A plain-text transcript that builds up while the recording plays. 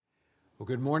Well,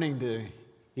 good morning to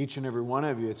each and every one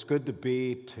of you. It's good to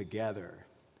be together.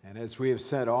 And as we have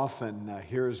said often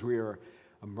here as we are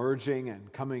emerging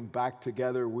and coming back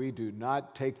together, we do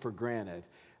not take for granted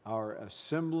our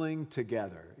assembling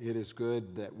together. It is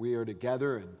good that we are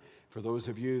together. And for those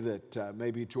of you that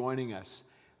may be joining us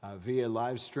via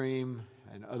live stream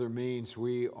and other means,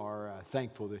 we are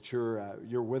thankful that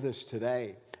you're with us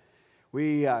today.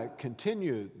 We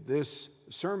continue this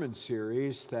sermon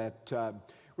series that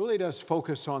really does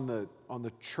focus on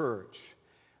the church.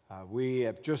 We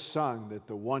have just sung that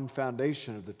the one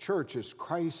foundation of the church is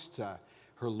Christ,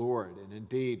 her Lord. And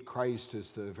indeed, Christ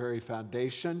is the very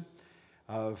foundation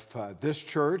of this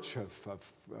church,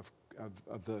 of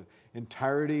the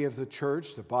entirety of the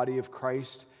church, the body of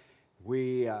Christ.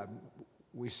 We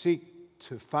seek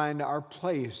to find our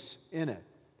place in it.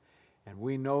 And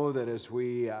we know that as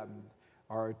we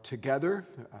are together,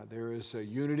 there is a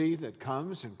unity that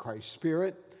comes in Christ's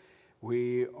Spirit.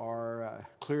 We are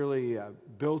clearly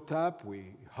built up.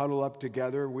 We huddle up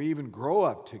together. We even grow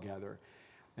up together.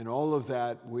 And all of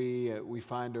that, we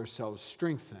find ourselves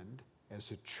strengthened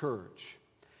as a church.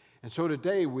 And so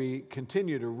today we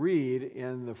continue to read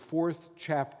in the 4th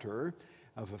chapter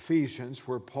of Ephesians,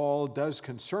 where Paul does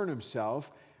concern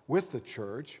himself with the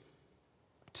church.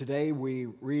 Today we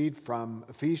read from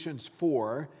Ephesians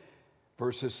 4,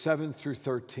 verses 7 through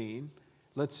 13.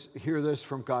 Let's hear this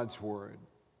from God's word.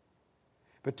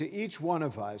 But to each one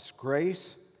of us,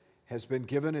 grace has been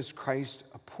given as Christ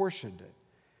apportioned it.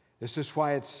 This is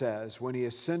why it says, when he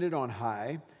ascended on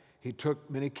high, he took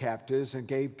many captives and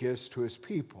gave gifts to his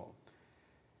people.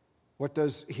 What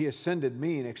does he ascended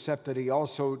mean except that he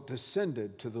also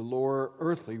descended to the lower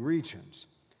earthly regions?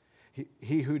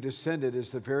 He who descended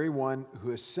is the very one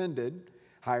who ascended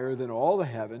higher than all the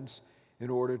heavens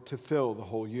in order to fill the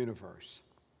whole universe.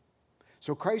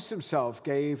 So Christ himself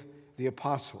gave the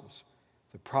apostles,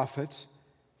 the prophets,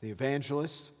 the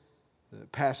evangelists, the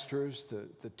pastors,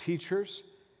 the teachers,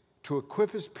 to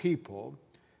equip his people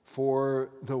for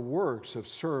the works of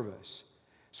service,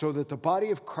 so that the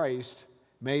body of Christ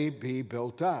may be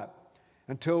built up,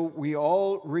 until we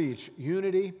all reach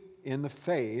unity in the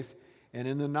faith and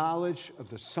in the knowledge of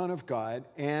the Son of God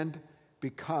and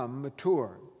become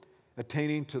mature,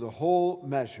 attaining to the whole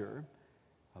measure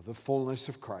of the fullness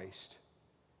of Christ.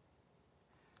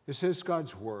 This is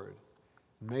God's word.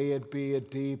 May it be a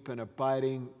deep and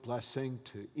abiding blessing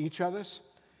to each of us,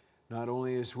 not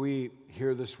only as we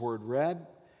hear this word read,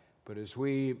 but as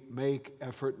we make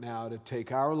effort now to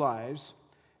take our lives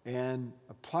and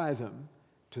apply them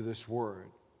to this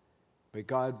word. May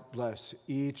God bless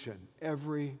each and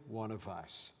every one of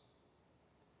us.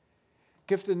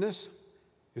 Giftedness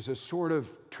is a sort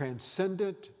of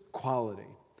transcendent quality.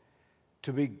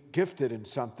 To be gifted in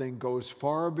something goes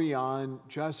far beyond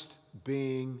just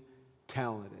being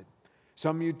talented.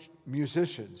 Some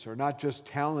musicians are not just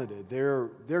talented,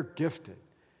 they're gifted.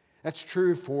 That's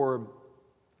true for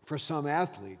some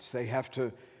athletes. They have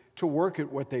to work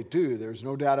at what they do. There's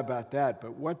no doubt about that.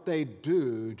 But what they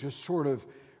do just sort of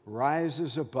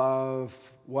rises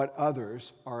above what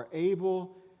others are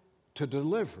able to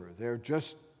deliver. They're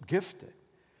just gifted.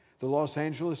 The Los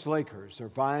Angeles Lakers are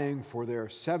vying for their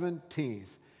 17th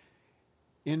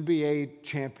NBA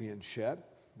championship.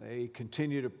 They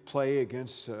continue to play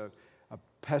against a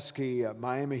pesky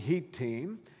Miami Heat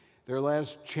team. Their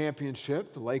last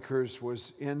championship, the Lakers,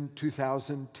 was in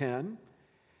 2010.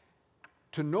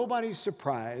 To nobody's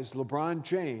surprise, LeBron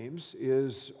James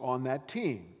is on that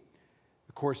team.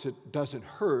 Of course, it doesn't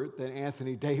hurt that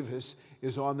Anthony Davis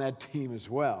is on that team as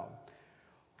well.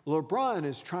 LeBron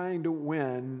is trying to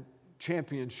win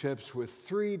championships with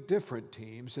 3 different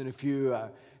teams, and if you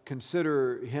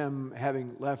consider him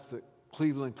having left the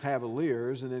Cleveland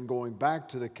Cavaliers and then going back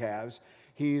to the Cavs,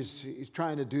 he's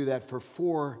trying to do that for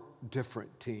 4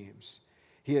 different teams.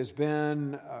 He has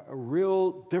been a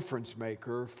real difference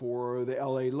maker for the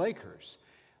LA Lakers.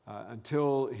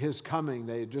 Until his coming,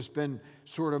 they had just been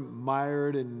sort of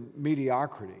mired in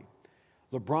mediocrity.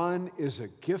 LeBron is a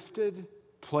gifted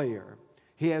player.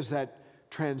 He has that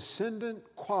transcendent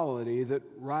quality that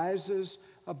rises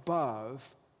above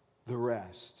the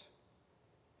rest.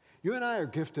 You and I are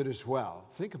gifted as well.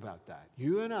 Think about that.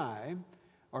 You and I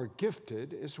are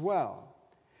gifted as well.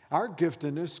 Our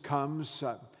giftedness comes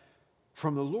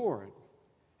from the Lord.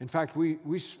 In fact,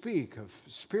 we speak of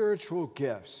spiritual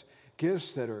gifts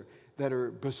that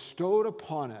are bestowed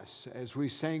upon us, as we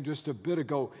sang just a bit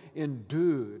ago,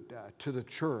 endued to the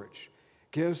church.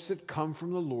 Gifts that come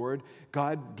from the Lord.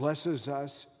 God blesses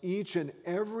us, each and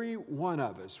every one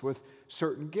of us, with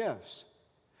certain gifts,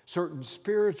 certain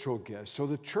spiritual gifts. So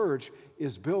the church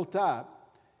is built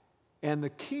up and the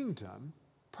kingdom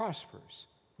prospers.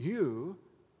 You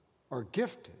are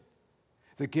gifted.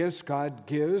 The gifts God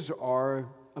gives are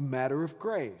a matter of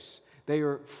grace. They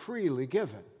are freely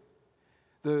given.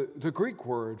 The Greek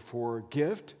word for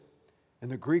gift and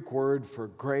the Greek word for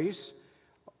grace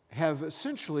have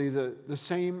essentially the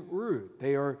same root.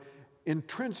 They are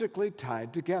intrinsically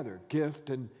tied together, gift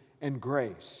and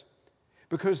grace.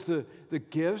 Because the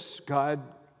gifts God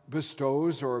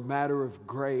bestows are a matter of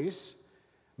grace,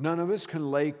 none of us can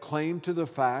lay claim to the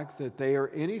fact that they are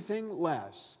anything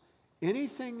less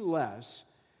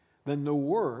than the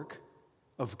work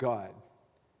of God.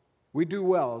 We do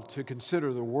well to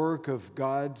consider the work of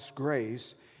God's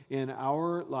grace in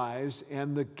our lives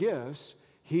and the gifts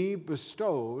He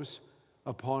bestows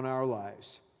upon our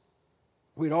lives.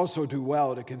 We'd also do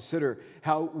well to consider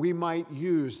how we might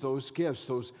use those gifts,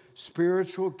 those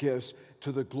spiritual gifts,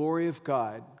 to the glory of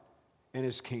God and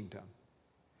His kingdom.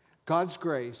 God's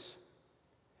grace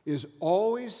is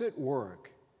always at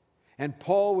work, and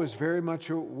Paul was very much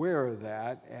aware of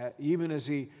that, even as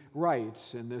he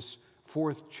writes in this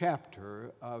 4th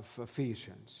chapter of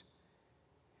Ephesians.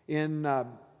 In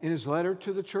his letter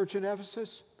to the church in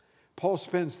Ephesus, Paul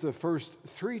spends the first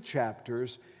 3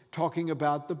 chapters talking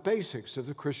about the basics of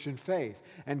the Christian faith,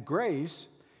 and grace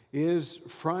is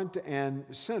front and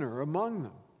center among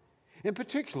them. In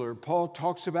particular, Paul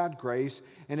talks about grace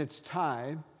and its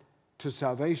tie to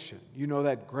salvation. You know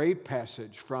that great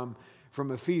passage from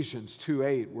Ephesians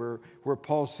 2:8 where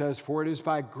Paul says, "For it is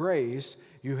by grace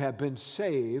you have been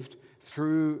saved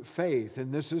through faith,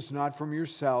 and this is not from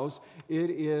yourselves, it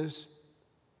is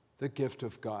the gift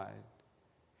of God."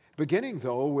 Beginning,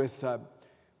 though, with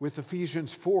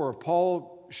Ephesians 4,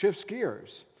 Paul shifts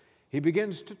gears. He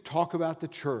begins to talk about the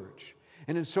church,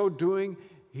 and in so doing,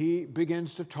 he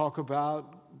begins to talk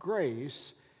about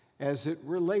grace as it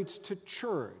relates to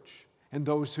church and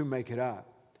those who make it up.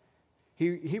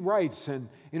 He writes in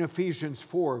Ephesians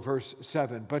 4, verse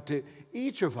 7, "But to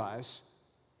each of us,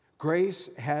 grace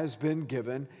has been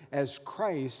given as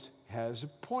Christ has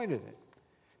appointed it."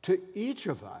 To each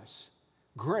of us,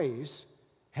 grace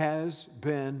has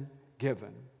been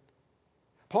given.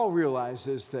 Paul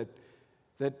realizes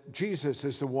that Jesus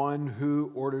is the one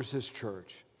who orders His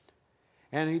church.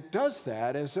 And He does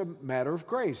that as a matter of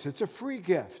grace. It's a free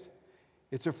gift.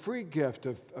 It's a free gift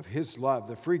of His love.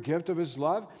 The free gift of His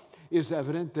love is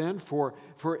evident then for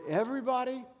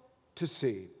everybody to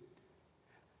see.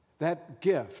 That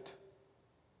gift,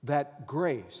 that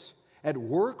grace, at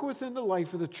work within the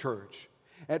life of the church,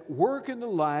 at work in the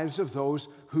lives of those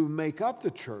who make up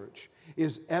the church,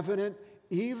 is evident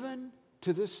even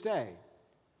to this day.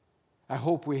 I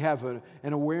hope we have an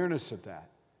awareness of that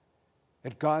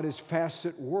God is fast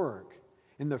at work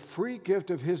in the free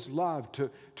gift of His love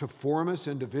to form us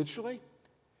individually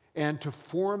and to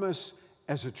form us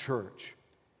as a church.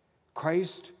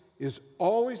 Christ is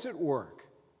always at work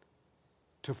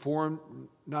to form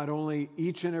not only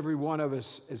each and every one of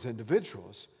us as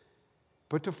individuals,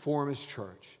 but to form His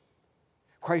church.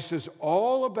 Christ is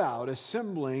all about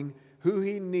assembling who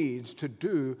He needs to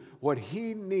do what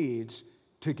He needs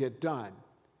to get done.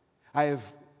 I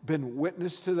have been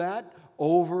witness to that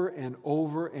over and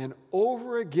over and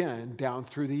over again down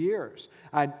through the years.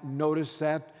 I notice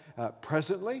that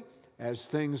presently as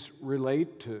things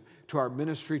relate to our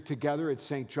ministry together at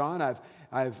St. John.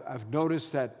 I've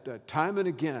noticed that time and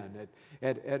again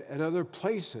at other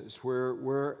places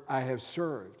where I have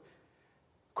served.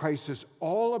 Christ is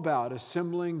all about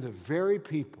assembling the very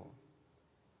people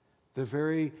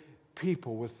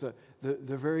with the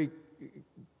very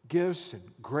gifts and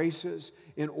graces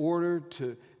in order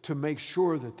to make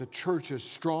sure that the church is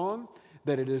strong,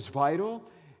 that it is vital,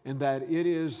 and that it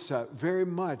is very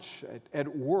much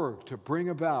at work to bring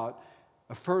about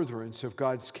a furtherance of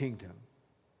God's kingdom.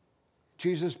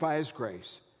 Jesus, by His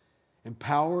grace,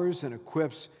 empowers and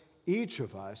equips each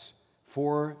of us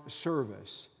for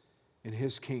service in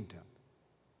His kingdom.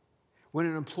 When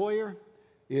an employer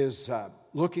is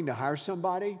looking to hire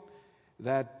somebody,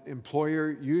 that employer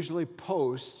usually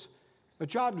posts a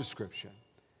job description.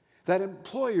 That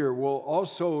employer will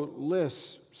also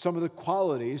list some of the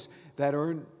qualities that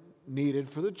are needed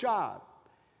for the job.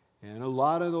 And a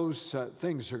lot of those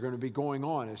things are going to be going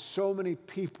on as so many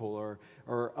people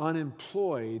are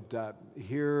unemployed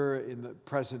here in the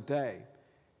present day.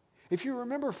 If you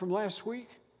remember from last week,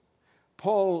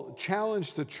 Paul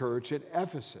challenged the church at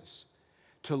Ephesus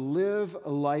to live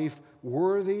a life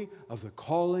worthy of the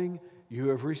calling you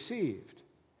have received.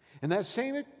 And that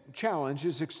same challenge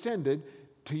is extended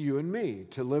to you and me,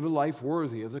 to live a life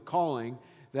worthy of the calling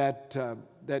that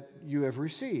you have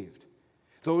received.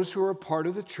 Those who are a part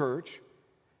of the church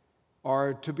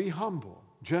are to be humble,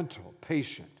 gentle,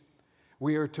 patient.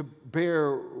 We are to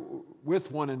bear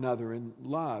with one another in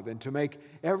love and to make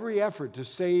every effort to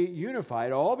stay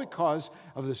unified, all because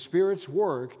of the Spirit's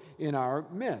work in our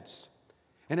midst.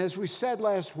 And as we said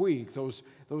last week, those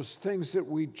things that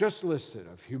we just listed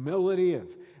of humility,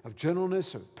 of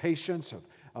gentleness, of patience,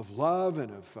 of love,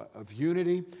 and of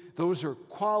unity, those are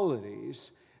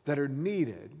qualities that are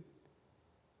needed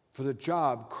for the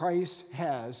job Christ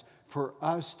has for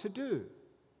us to do.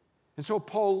 And so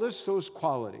Paul lists those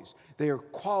qualities. They are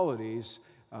qualities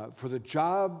for the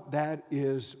job that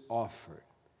is offered.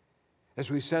 As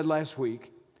we said last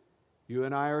week, you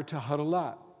and I are to huddle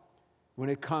up when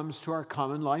it comes to our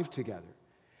common life together.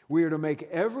 We are to make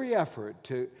every effort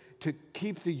to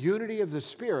keep the unity of the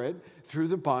Spirit through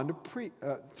the bond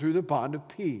of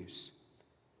peace.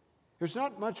 There's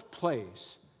not much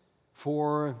place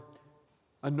for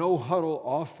a no-huddle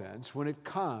offense when it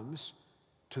comes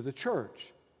to the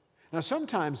church. Now,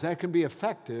 sometimes that can be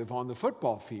effective on the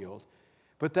football field,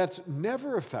 but that's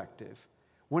never effective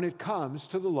when it comes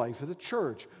to the life of the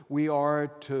church. We are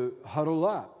to huddle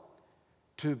up,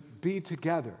 to be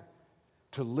together,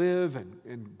 to live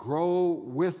and grow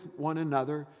with one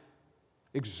another,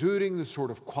 exuding the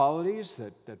sort of qualities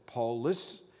that Paul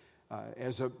lists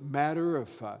as a matter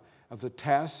of the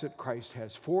tasks that Christ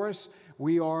has for us.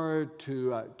 We are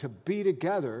to be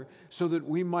together so that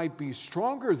we might be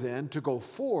stronger then to go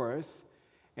forth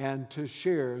and to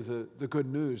share the good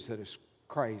news that is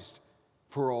Christ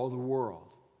for all the world.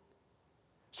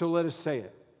 So let us say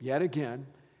it yet again.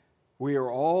 We are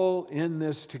all in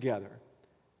this together.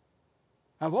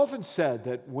 I've often said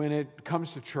that when it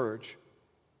comes to church,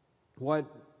 what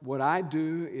I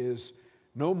do is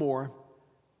no more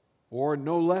or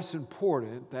no less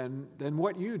important than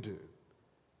what you do.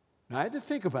 Now, I had to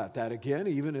think about that again,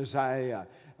 even as I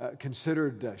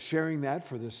considered sharing that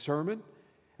for this sermon.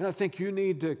 And I think you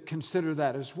need to consider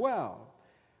that as well.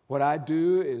 What I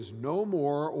do is no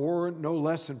more or no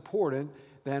less important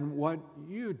than what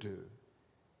you do.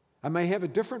 I may have a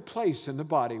different place in the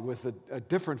body with a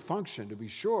different function, to be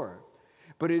sure,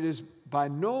 but it is by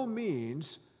no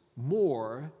means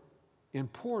more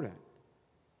important.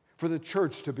 For the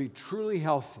church to be truly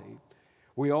healthy,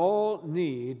 we all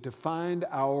need to find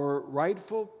our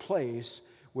rightful place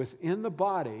within the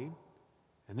body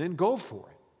and then go for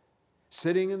it.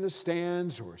 Sitting in the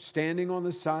stands or standing on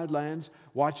the sidelines,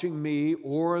 watching me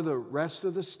or the rest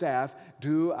of the staff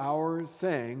do our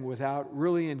thing without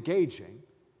really engaging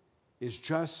is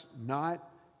just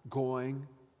not going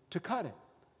to cut it.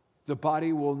 The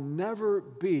body will never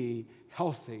be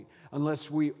healthy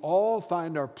unless we all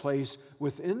find our place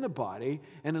within the body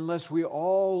and unless we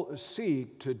all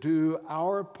seek to do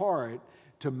our part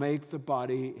to make the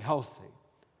body healthy.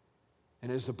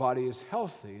 And as the body is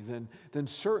healthy, then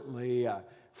certainly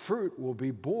fruit will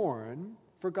be born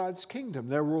for God's kingdom.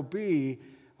 There will be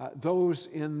those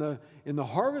in the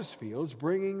harvest fields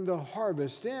bringing the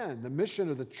harvest in. The mission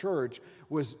of the church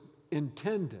was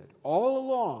intended all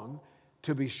along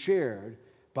to be shared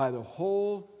by the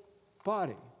whole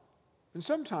body. And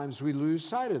sometimes we lose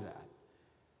sight of that.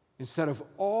 Instead of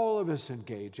all of us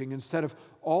engaging, instead of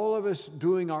all of us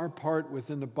doing our part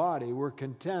within the body, we're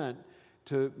content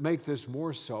to make this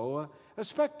more so a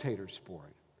spectator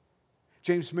sport.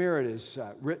 James Merritt has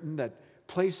written that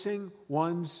placing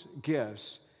one's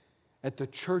gifts at the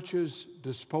church's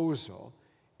disposal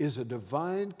is a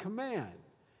divine command.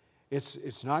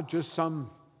 It's not just some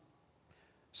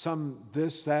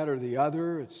this, that, or the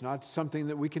other. It's not something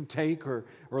that we can take or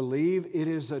leave. It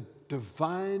is a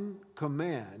divine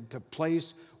command to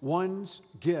place one's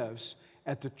gifts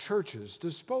at the church's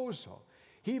disposal.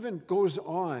 He even goes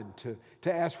on to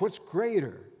ask, what's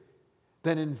greater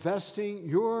than investing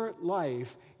your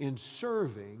life in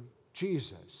serving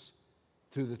Jesus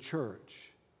through the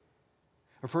church?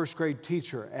 A first grade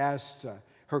teacher asked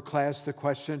her class the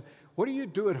question, what do you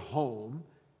do at home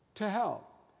to help?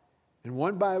 And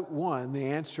one by one, the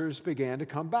answers began to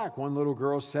come back. One little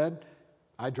girl said,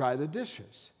 I dry the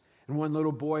dishes. And one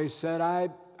little boy said,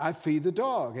 I feed the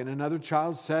dog. And another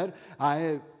child said,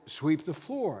 I sweep the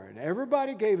floor. And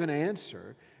everybody gave an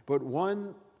answer, but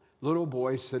one little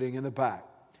boy sitting in the back.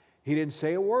 He didn't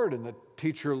say a word, and the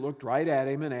teacher looked right at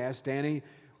him and asked, Danny,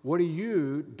 what do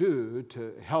you do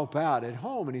to help out at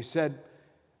home? And he said,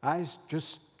 I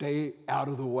just stay out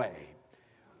of the way.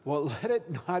 Well, let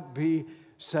it not be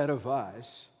said of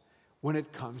us when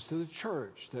it comes to the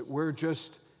church that we're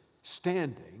just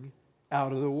standing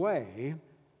out of the way,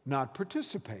 not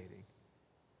participating.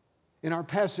 In our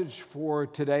passage for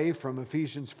today from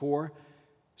Ephesians 4,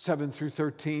 7 through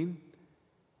 13,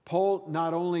 Paul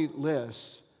not only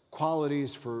lists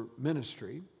qualities for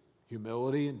ministry: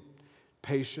 humility and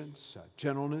patience,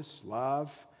 gentleness,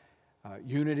 love,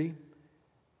 unity.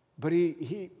 But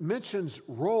he mentions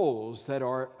roles that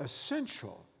are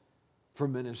essential for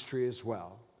ministry as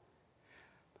well.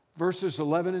 Verses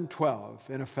 11 and 12,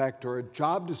 in effect, are a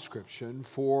job description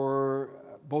for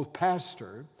both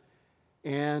pastor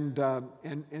and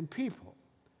people.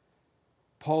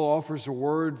 Paul offers a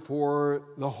word for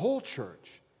the whole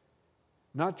church,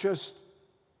 not just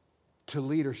to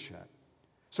leadership.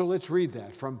 So let's read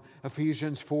that from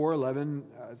Ephesians 4:11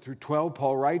 through 12.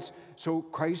 Paul writes, "So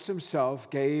Christ himself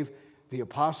gave the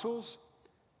apostles,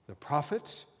 the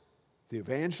prophets, the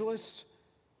evangelists,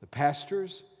 the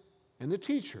pastors, and the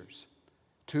teachers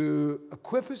to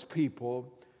equip his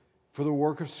people for the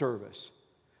work of service,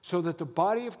 so that the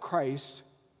body of Christ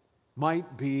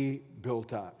might be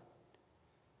built up."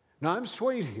 Now I'm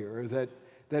swayed here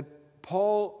that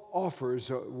Paul offers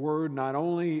a word not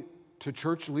only to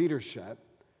church leadership,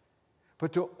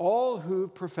 but to all who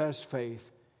profess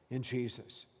faith in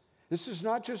Jesus. This is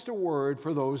not just a word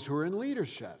for those who are in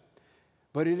leadership,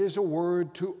 but it is a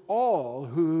word to all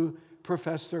who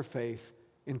profess their faith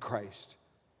in Christ.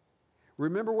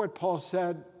 Remember what Paul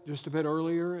said just a bit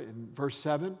earlier in verse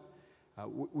 7?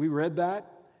 We read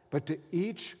that. But to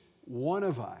each one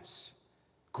of us,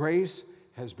 grace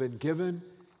has been given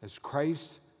as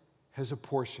Christ has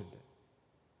apportioned it.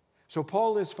 So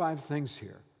Paul lists 5 things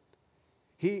here.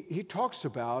 He talks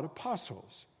about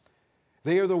apostles.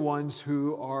 They are the ones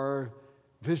who are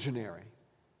visionary,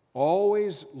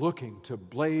 always looking to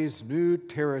blaze new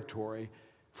territory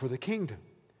for the kingdom.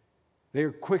 They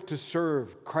are quick to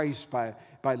serve Christ by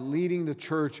leading the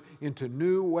church into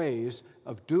new ways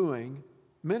of doing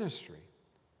ministry.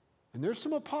 And there's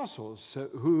some apostles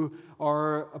who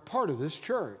are a part of this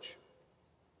church.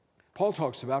 Paul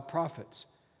talks about prophets.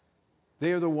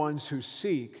 They are the ones who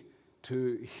seek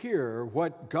to hear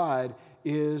what God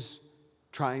is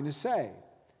trying to say.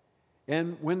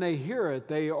 And when they hear it,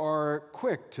 they are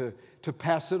quick to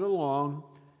pass it along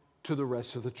to the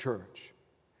rest of the church.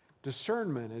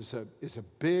 Discernment is a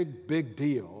big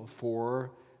deal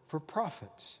for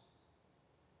prophets.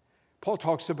 Paul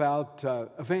talks about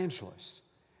evangelists.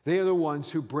 They are the ones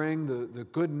who bring the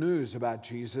good news about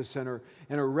Jesus and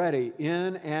are ready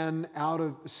in and out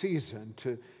of season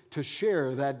to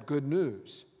share that good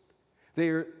news. They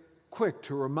are quick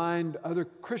to remind other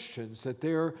Christians that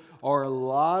there are a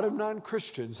lot of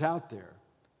non-Christians out there.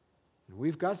 And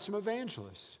we've got some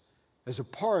evangelists as a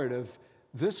part of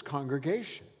this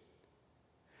congregation.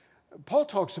 Paul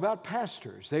talks about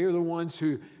pastors. They are the ones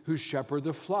who shepherd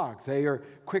the flock. They are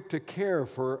quick to care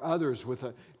for others with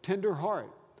a tender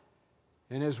heart.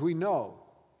 And as we know,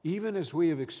 even as we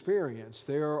have experienced,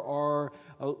 there are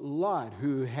a lot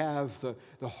who have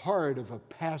the heart of a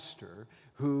pastor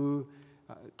who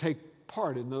take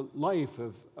part in the life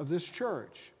of this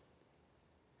church.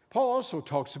 Paul also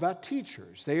talks about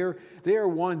teachers. They are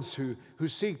ones who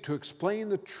seek to explain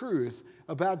the truth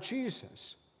about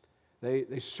Jesus.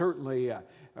 They certainly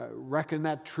reckon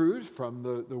that truth from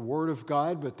the Word of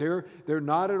God, but they're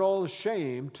not at all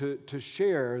ashamed to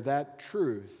share that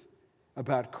truth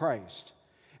about Christ.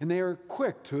 And they are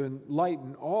quick to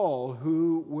enlighten all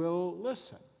who will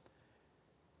listen.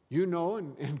 You know,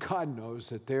 and God knows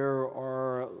that there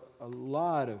are a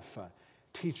lot of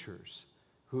teachers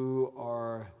who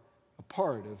are a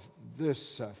part of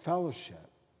this fellowship.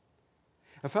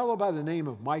 A fellow by the name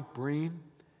of Mike Breen,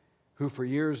 who for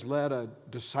years led a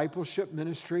discipleship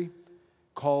ministry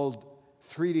called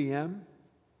 3DM,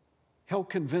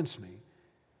 helped convince me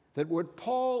that what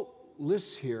Paul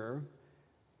lists here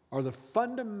are the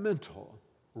fundamental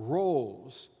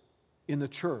roles in the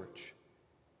church,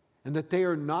 and that they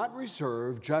are not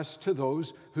reserved just to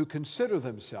those who consider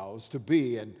themselves to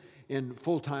be in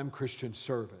full-time Christian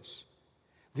service.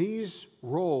 These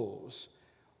roles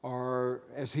are,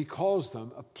 as he calls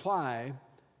them, apply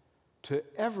to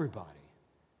everybody.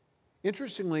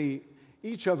 Interestingly,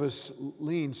 each of us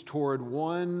leans toward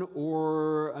one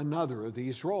or another of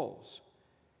these roles,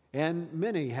 and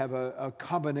many have a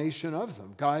combination of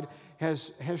them. God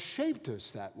has shaped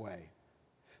us that way.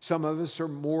 Some of us are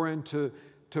more into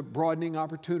broadening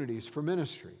opportunities for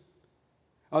ministry.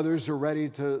 Others are ready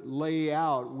to lay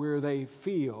out where they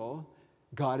feel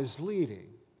God is leading.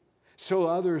 So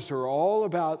others are all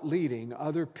about leading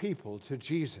other people to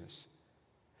Jesus.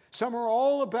 Some are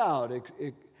all about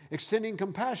extending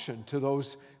compassion to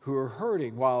those who are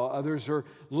hurting, while others are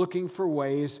looking for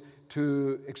ways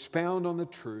to expound on the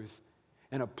truth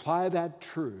and apply that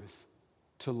truth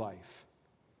to life.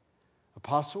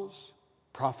 Apostles,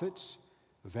 prophets,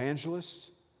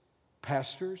 evangelists,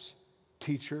 pastors,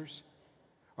 teachers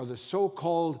are the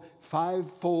so-called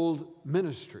fivefold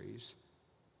ministries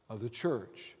of the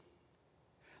church.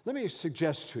 Let me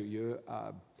suggest to you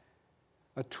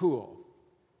a tool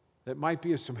that might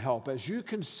be of some help as you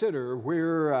consider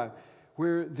where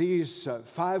these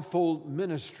fivefold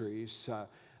ministries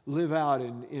live out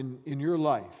in your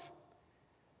life.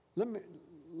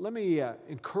 Let me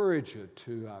encourage you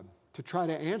to try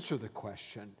to answer the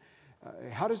question,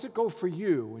 how does it go for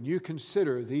you when you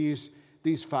consider these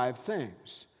five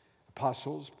things?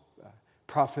 Apostles,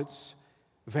 prophets,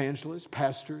 evangelists,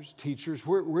 pastors, teachers,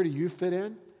 where do you fit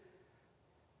in?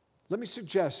 Let me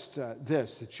suggest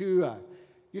this, that you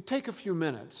take a few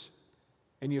minutes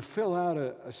and you fill out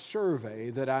a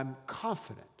survey that I'm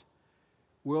confident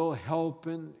will help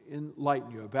and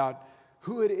enlighten you about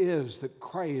who it is that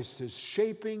Christ is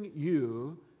shaping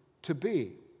you to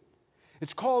be.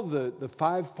 It's called the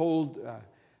Fivefold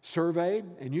Survey,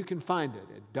 and you can find it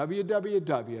at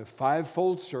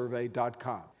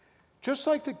www.fivefoldsurvey.com. Just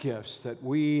like the gifts that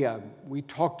we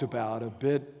talked about a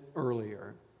bit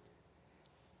earlier,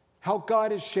 how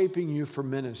God is shaping you for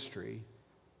ministry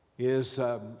is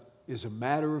a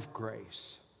matter of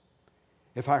grace.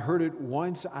 If I heard it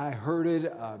once, I heard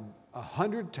it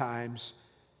 100 times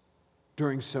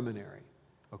during seminary.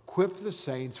 Equip the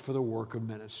saints for the work of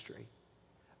ministry.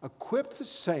 Equip the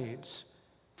saints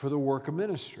for the work of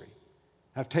ministry.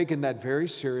 I've taken that very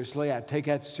seriously. I take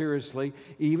that seriously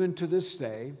even to this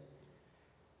day.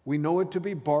 We know it to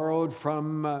be borrowed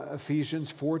from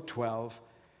Ephesians 4:12.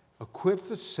 Equip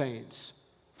the saints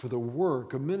for the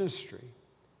work of ministry.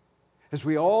 As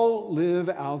we all live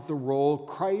out the role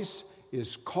Christ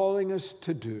is calling us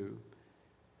to do,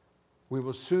 we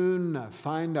will soon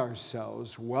find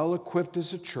ourselves well equipped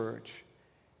as a church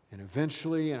and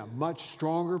eventually in a much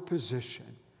stronger position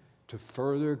to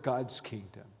further God's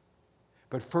kingdom.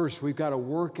 But first, we've got to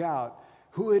work out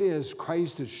who it is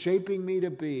Christ is shaping me to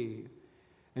be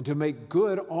and to make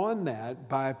good on that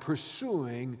by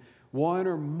pursuing one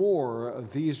or more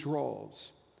of these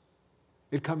roles.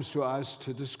 It comes to us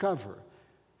to discover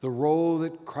the role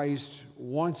that Christ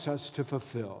wants us to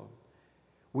fulfill.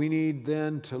 We need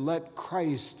then to let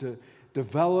Christ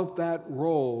develop that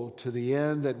role to the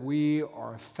end that we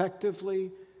are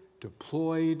effectively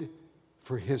deployed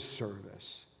for His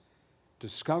service.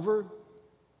 Discover,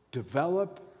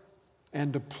 develop,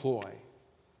 and deploy.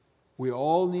 We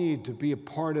all need to be a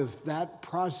part of that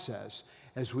process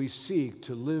as we seek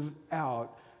to live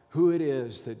out who it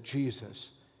is that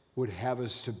Jesus would have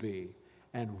us to be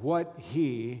and what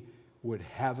He would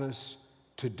have us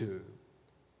to do.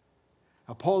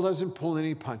 Now, Paul doesn't pull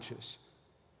any punches.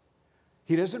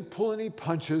 He doesn't pull any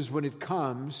punches when it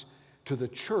comes to the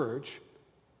church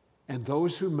and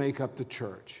those who make up the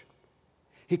church.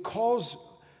 He calls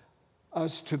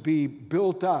us to be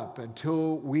built up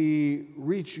until we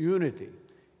reach unity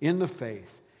in the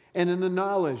faith and in the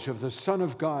knowledge of the Son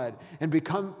of God and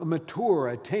become mature,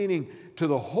 attaining to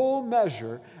the whole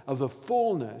measure of the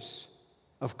fullness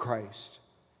of Christ.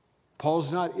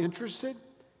 Paul's not interested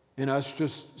in us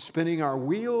just spinning our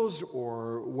wheels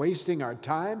or wasting our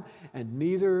time, and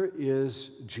neither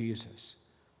is Jesus.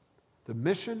 The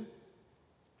mission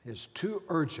is too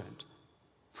urgent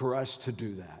for us to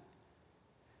do that.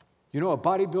 You know, a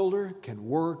bodybuilder can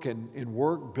work and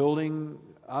work building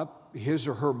up his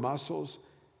or her muscles,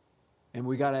 and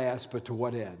we got to ask, but to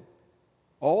what end?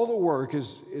 All the work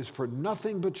is for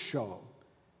nothing but show.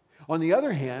 On the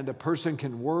other hand, a person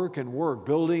can work and work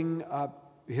building up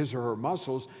his or her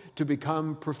muscles to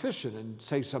become proficient in,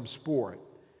 say, some sport.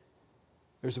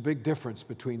 There's a big difference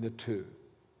between the two.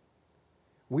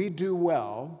 We do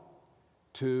well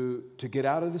to get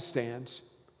out of the stands,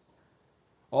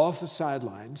 off the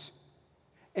sidelines,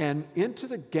 and into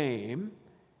the game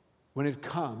when it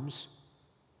comes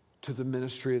to the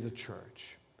ministry of the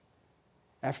church.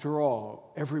 After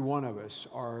all, every one of us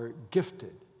are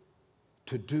gifted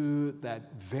to do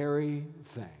that very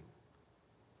thing.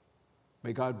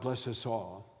 May God bless us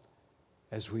all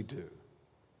as we do.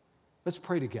 Let's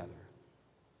pray together.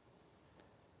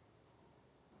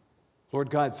 Lord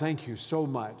God, thank you so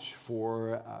much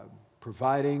for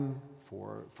providing,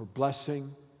 for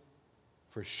blessing,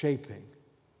 for shaping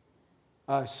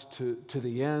us to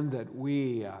the end that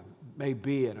we may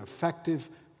be an effective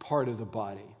part of the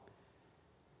body.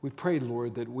 We pray,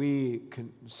 Lord, that we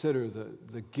consider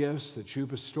the gifts that you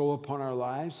bestow upon our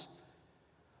lives.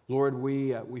 Lord,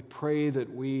 we pray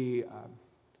that we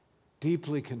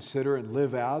deeply consider and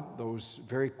live out those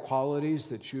very qualities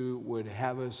that you would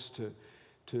have us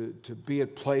to be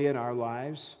at play in our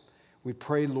lives. We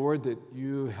pray, Lord, that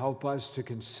you help us to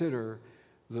consider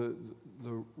the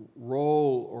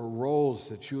role or roles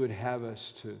that you would have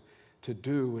us to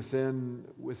do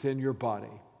within your body.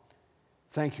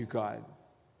 Thank you, God,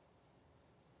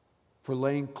 for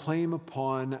laying claim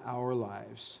upon our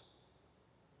lives,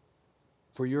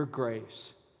 for your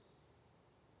grace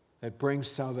that brings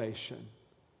salvation,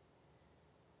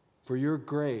 for your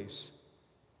grace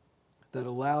that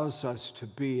allows us to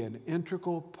be an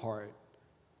integral part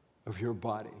of your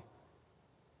body.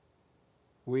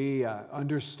 We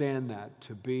understand that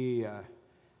to be a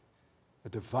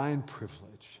divine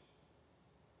privilege.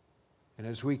 And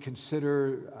as we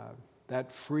consider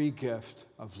that free gift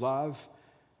of love,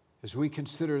 as we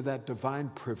consider that divine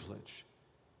privilege,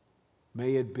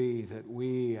 may it be that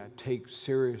we take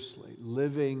seriously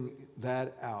living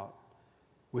that out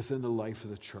within the life of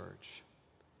the church.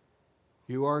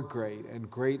 You are great and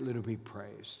greatly to be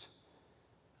praised.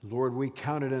 Lord, we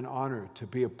count it an honor to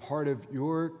be a part of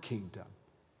your kingdom.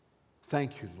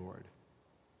 Thank you, Lord,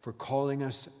 for calling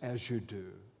us as you do.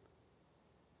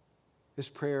 This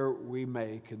prayer we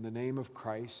make in the name of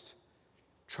Christ,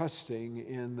 trusting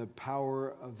in the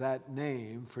power of that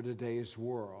name for today's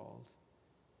world.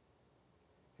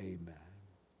 Amen.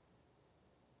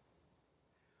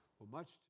 Well, much